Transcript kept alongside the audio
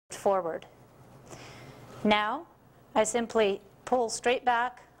forward. Now, I simply pull straight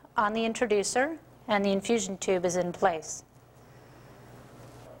back on the introducer and the infusion tube is in place.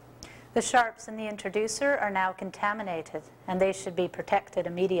 The sharps in the introducer are now contaminated and they should be protected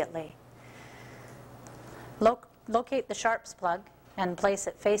immediately. Locate the sharps plug and place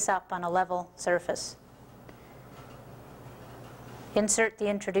it face up on a level surface. Insert the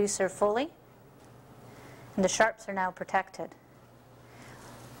introducer fully, and the sharps are now protected.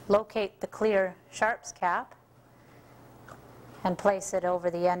 Locate the clear sharps cap and place it over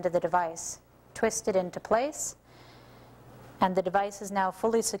the end of the device. Twist it into place, and the device is now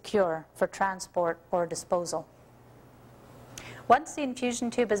fully secure for transport or disposal. Once the infusion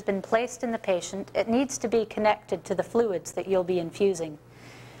tube has been placed in the patient, it needs to be connected to the fluids that you'll be infusing.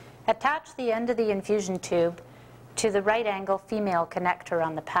 Attach the end of the infusion tube to the right angle female connector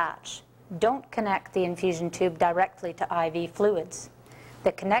on the patch. Don't connect the infusion tube directly to IV fluids.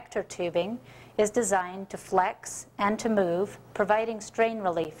 The connector tubing is designed to flex and to move, providing strain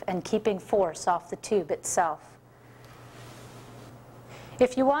relief and keeping force off the tube itself.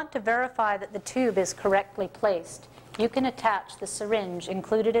 If you want to verify that the tube is correctly placed, you can attach the syringe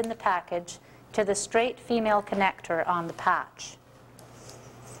included in the package to the straight female connector on the patch.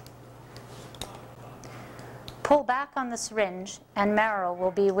 Pull back on the syringe and marrow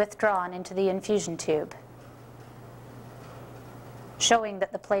will be withdrawn into the infusion tube, showing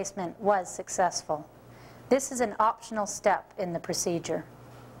that the placement was successful. This is an optional step in the procedure.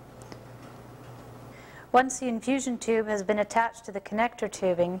 Once the infusion tube has been attached to the connector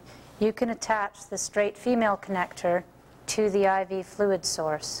tubing, you can attach the straight female connector to the IV fluid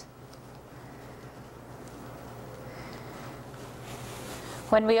source.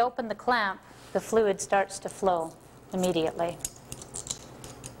 When we open the clamp, the fluid starts to flow immediately.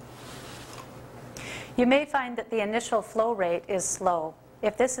 You may find that the initial flow rate is slow.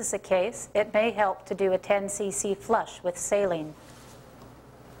 If this is the case, it may help to do a 10 cc flush with saline.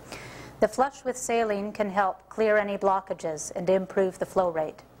 The flush with saline can help clear any blockages and improve the flow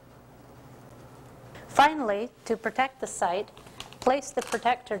rate. Finally, to protect the site, place the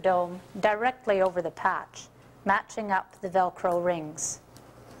protector dome directly over the patch, matching up the Velcro rings.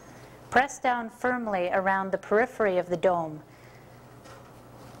 Press down firmly around the periphery of the dome.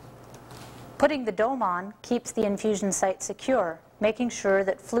 Putting the dome on keeps the infusion site secure, making sure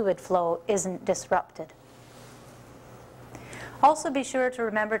that fluid flow isn't disrupted. Also be sure to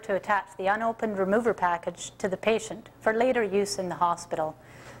remember to attach the unopened remover package to the patient for later use in the hospital.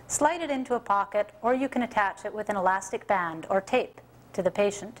 Slide it into a pocket, or you can attach it with an elastic band or tape to the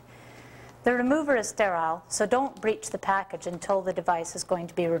patient. The remover is sterile, so don't breach the package until the device is going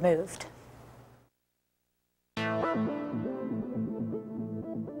to be removed.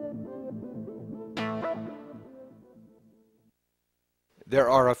 There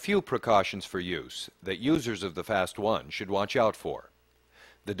are a few precautions for use that users of the FAST1 should watch out for.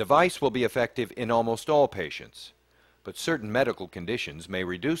 The device will be effective in almost all patients, but certain medical conditions may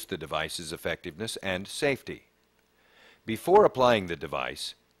reduce the device's effectiveness and safety. Before applying the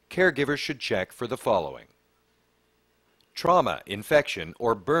device, caregivers should check for the following. Trauma, infection,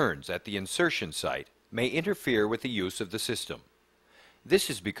 or burns at the insertion site may interfere with the use of the system. This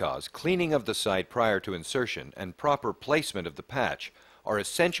is because cleaning of the site prior to insertion and proper placement of the patch are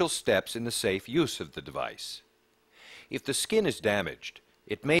essential steps in the safe use of the device. If the skin is damaged,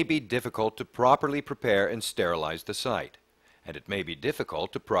 it may be difficult to properly prepare and sterilize the site, and it may be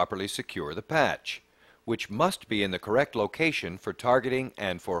difficult to properly secure the patch, which must be in the correct location for targeting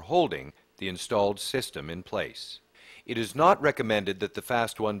and for holding the installed system in place. It is not recommended that the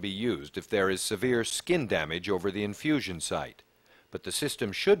FAST1 be used if there is severe skin damage over the infusion site, but the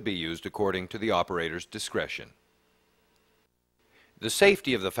system should be used according to the operator's discretion. The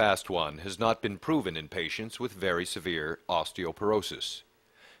safety of the FAST1 has not been proven in patients with very severe osteoporosis.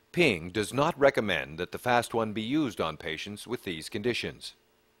 Pyng does not recommend that the FAST1 be used on patients with these conditions.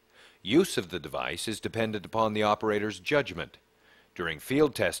 Use of the device is dependent upon the operator's judgment. During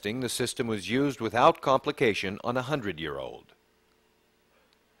field testing, the system was used without complication on a 100-year-old.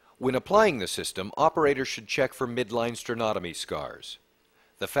 When applying the system, operators should check for midline sternotomy scars.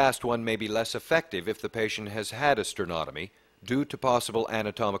 The FAST1 may be less effective if the patient has had a sternotomy due to possible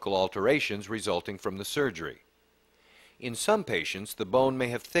anatomical alterations resulting from the surgery. In some patients, the bone may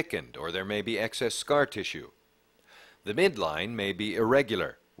have thickened or there may be excess scar tissue. The midline may be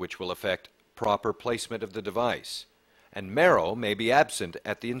irregular, which will affect proper placement of the device, and marrow may be absent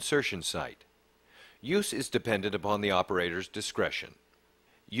at the insertion site. Use is dependent upon the operator's discretion.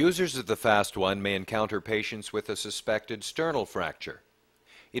 Users of the FAST1 may encounter patients with a suspected sternal fracture.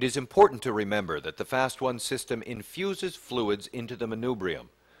 It is important to remember that the FAST1 system infuses fluids into the manubrium,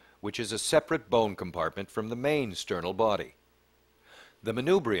 which is a separate bone compartment from the main sternal body. The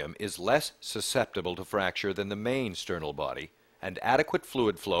manubrium is less susceptible to fracture than the main sternal body, and adequate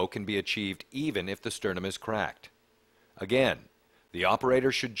fluid flow can be achieved even if the sternum is cracked. Again, the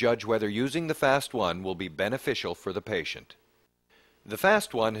operator should judge whether using the FAST1 will be beneficial for the patient. The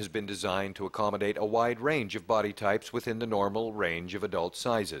FAST1 has been designed to accommodate a wide range of body types within the normal range of adult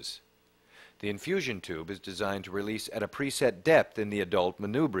sizes. The infusion tube is designed to release at a preset depth in the adult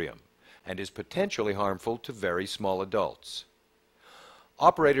manubrium and is potentially harmful to very small adults.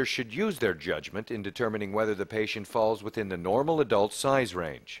 Operators should use their judgment in determining whether the patient falls within the normal adult size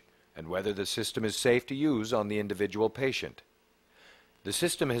range and whether the system is safe to use on the individual patient. The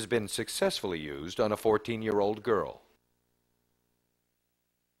system has been successfully used on a 14-year-old girl.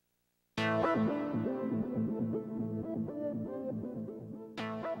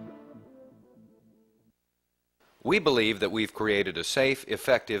 We believe that we've created a safe,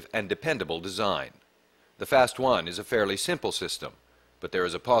 effective, and dependable design. The FAST1 is a fairly simple system, but there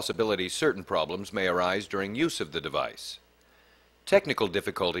is a possibility certain problems may arise during use of the device. Technical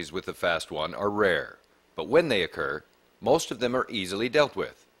difficulties with the FAST1 are rare, but when they occur, most of them are easily dealt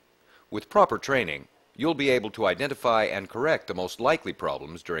with. With proper training, you'll be able to identify and correct the most likely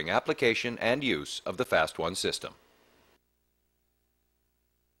problems during application and use of the FAST1 system.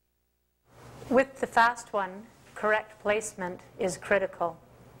 With the FAST1, correct placement is critical.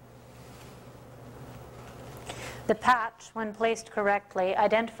 The patch, when placed correctly,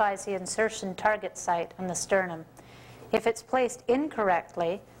 identifies the insertion target site on the sternum. If it's placed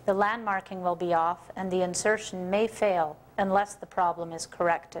incorrectly, the landmarking will be off and the insertion may fail unless the problem is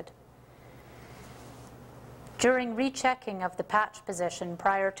corrected. During rechecking of the patch position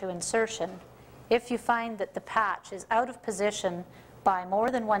prior to insertion, if you find that the patch is out of position by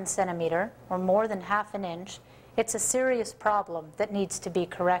more than 1 centimeter or more than ½ an inch, it's a serious problem that needs to be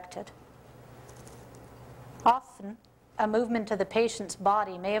corrected. Often, a movement of the patient's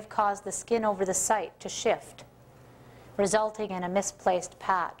body may have caused the skin over the site to shift, resulting in a misplaced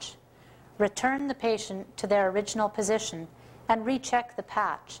patch. Return the patient to their original position and recheck the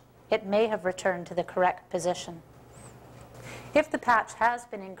patch. It may have returned to the correct position. If the patch has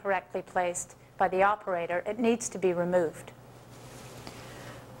been incorrectly placed by the operator, it needs to be removed.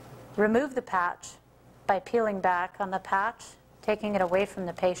 Remove the patch by peeling back on the patch, taking it away from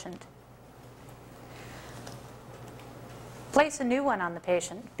the patient. Place a new one on the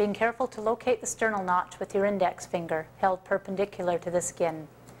patient, being careful to locate the sternal notch with your index finger, held perpendicular to the skin.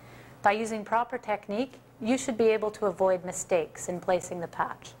 By using proper technique, you should be able to avoid mistakes in placing the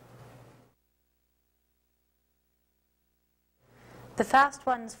patch. The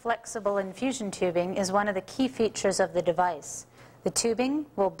FAST1's flexible infusion tubing is one of the key features of the device. The tubing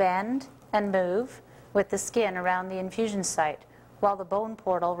will bend and move with the skin around the infusion site, while the bone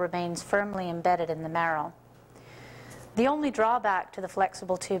portal remains firmly embedded in the marrow. The only drawback to the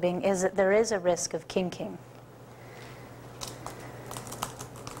flexible tubing is that there is a risk of kinking.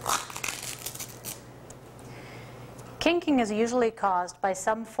 Kinking is usually caused by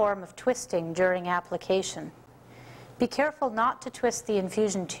some form of twisting during application. Be careful not to twist the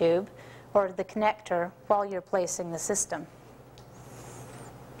infusion tube or the connector while you're placing the system.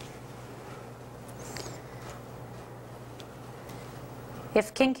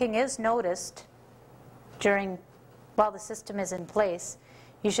 If kinking is noticed while the system is in place,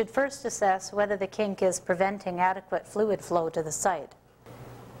 you should first assess whether the kink is preventing adequate fluid flow to the site.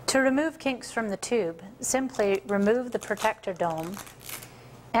 To remove kinks from the tube, simply remove the protector dome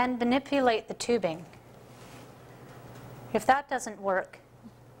and manipulate the tubing. If that doesn't work,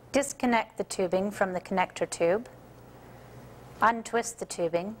 disconnect the tubing from the connector tube, untwist the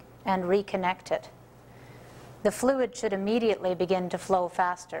tubing, and reconnect it. The fluid should immediately begin to flow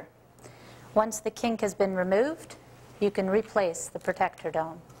faster. Once the kink has been removed, you can replace the protector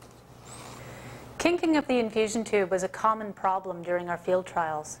dome. Kinking of the infusion tube was a common problem during our field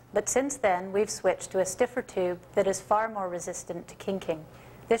trials, but since then we've switched to a stiffer tube that is far more resistant to kinking.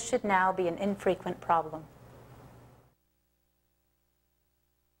 This should now be an infrequent problem.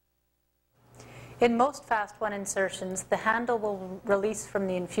 In most FAST1 insertions, the handle will release from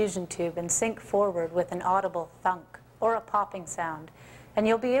the infusion tube and sink forward with an audible thunk or a popping sound, and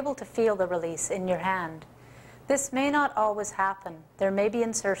you'll be able to feel the release in your hand. This may not always happen. There may be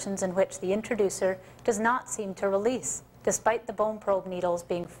insertions in which the introducer does not seem to release, despite the bone probe needles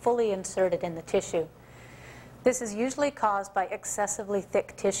being fully inserted in the tissue. This is usually caused by excessively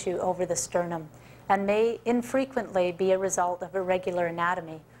thick tissue over the sternum and may infrequently be a result of irregular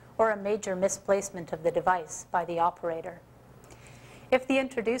anatomy or a major misplacement of the device by the operator. If the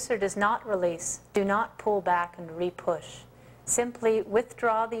introducer does not release, do not pull back and re-push. simply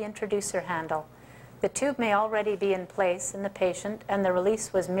withdraw the introducer handle. The tube may already be in place in the patient, and the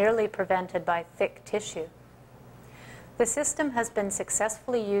release was merely prevented by thick tissue. The system has been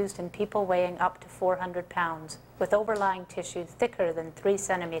successfully used in people weighing up to 400 pounds, with overlying tissue thicker than 3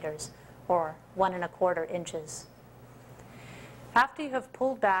 centimeters, or 1¼ inches. After you have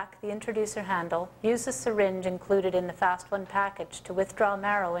pulled back the introducer handle, use the syringe included in the FAST1 package to withdraw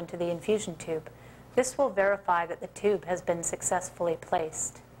marrow into the infusion tube. This will verify that the tube has been successfully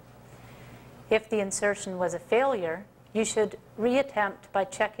placed. If the insertion was a failure, you should reattempt by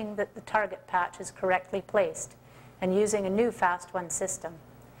checking that the target patch is correctly placed and using a new FAST1 system.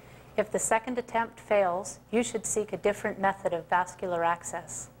 If the second attempt fails, you should seek a different method of vascular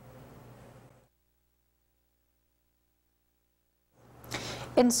access.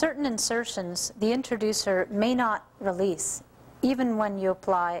 In certain insertions, the introducer may not release, even when you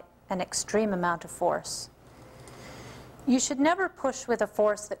apply an extreme amount of force. You should never push with a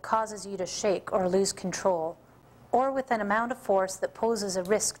force that causes you to shake or lose control, or with an amount of force that poses a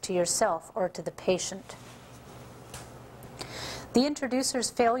risk to yourself or to the patient. The introducer's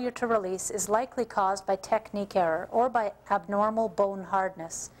failure to release is likely caused by technique error or by abnormal bone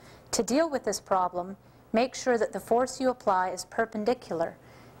hardness. To deal with this problem, make sure that the force you apply is perpendicular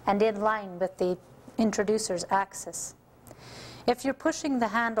and in line with the introducer's axis. If you're pushing the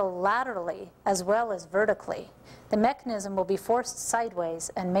handle laterally as well as vertically, the mechanism will be forced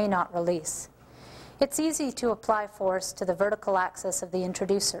sideways and may not release. It's easy to apply force to the vertical axis of the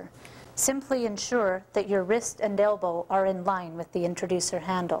introducer. Simply ensure that your wrist and elbow are in line with the introducer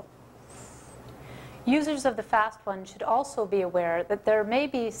handle. Users of the FAST1 should also be aware that there may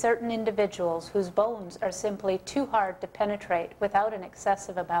be certain individuals whose bones are simply too hard to penetrate without an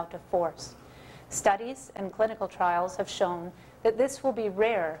excessive amount of force. Studies and clinical trials have shown that this will be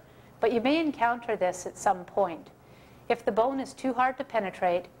rare, but you may encounter this at some point. If the bone is too hard to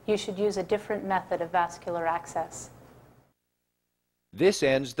penetrate, you should use a different method of vascular access. This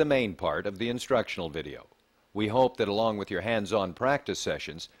ends the main part of the instructional video. We hope that along with your hands-on practice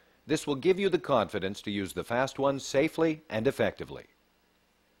sessions, this will give you the confidence to use the FAST1 safely and effectively.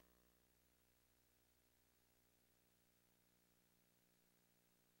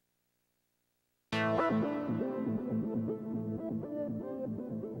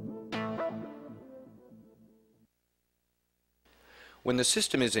 When the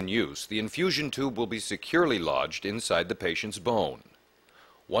system is in use, the infusion tube will be securely lodged inside the patient's bone.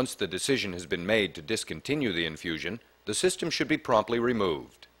 Once the decision has been made to discontinue the infusion, the system should be promptly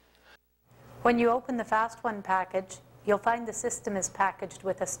removed. When you open the FAST1 package, you'll find the system is packaged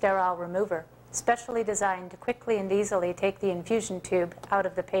with a sterile remover, specially designed to quickly and easily take the infusion tube out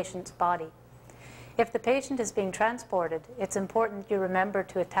of the patient's body. If the patient is being transported, it's important you remember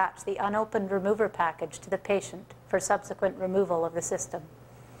to attach the unopened remover package to the patient for subsequent removal of the system.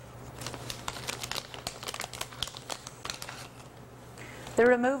 The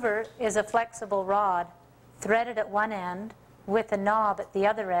remover is a flexible rod, threaded at one end, with a knob at the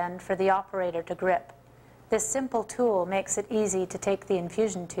other end for the operator to grip. This simple tool makes it easy to take the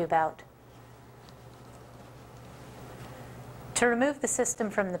infusion tube out. To remove the system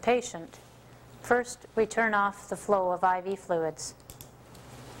from the patient, first we turn off the flow of IV fluids.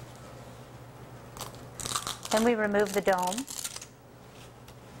 Then we remove the dome.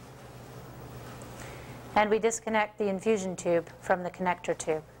 And we disconnect the infusion tube from the connector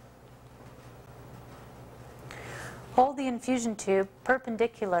tube. Hold the infusion tube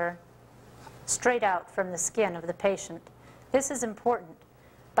perpendicular straight out from the skin of the patient. This is important.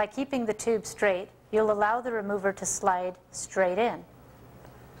 By keeping the tube straight, you'll allow the remover to slide straight in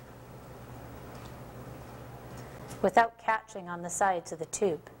without catching on the sides of the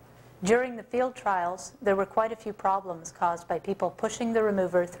tube. During the field trials, there were quite a few problems caused by people pushing the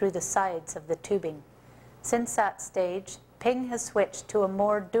remover through the sides of the tubing. Since that stage, Pyng has switched to a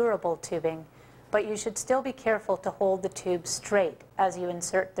more durable tubing, but you should still be careful to hold the tube straight as you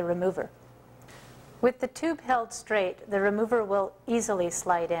insert the remover. With the tube held straight, the remover will easily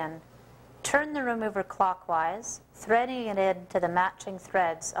slide in. Turn the remover clockwise, threading it into the matching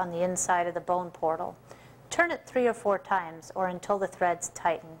threads on the inside of the bone portal. Turn it 3 or 4 times or until the threads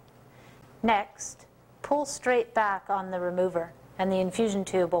tighten. Next, pull straight back on the remover and the infusion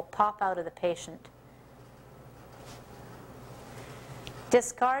tube will pop out of the patient.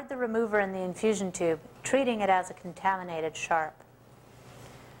 Discard the remover and the infusion tube, treating it as a contaminated sharp.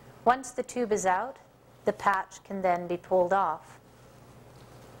 Once the tube is out, the patch can then be pulled off.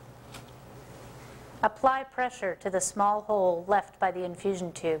 Apply pressure to the small hole left by the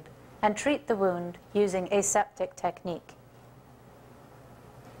infusion tube and treat the wound using aseptic technique.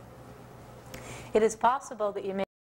 It is possible that you may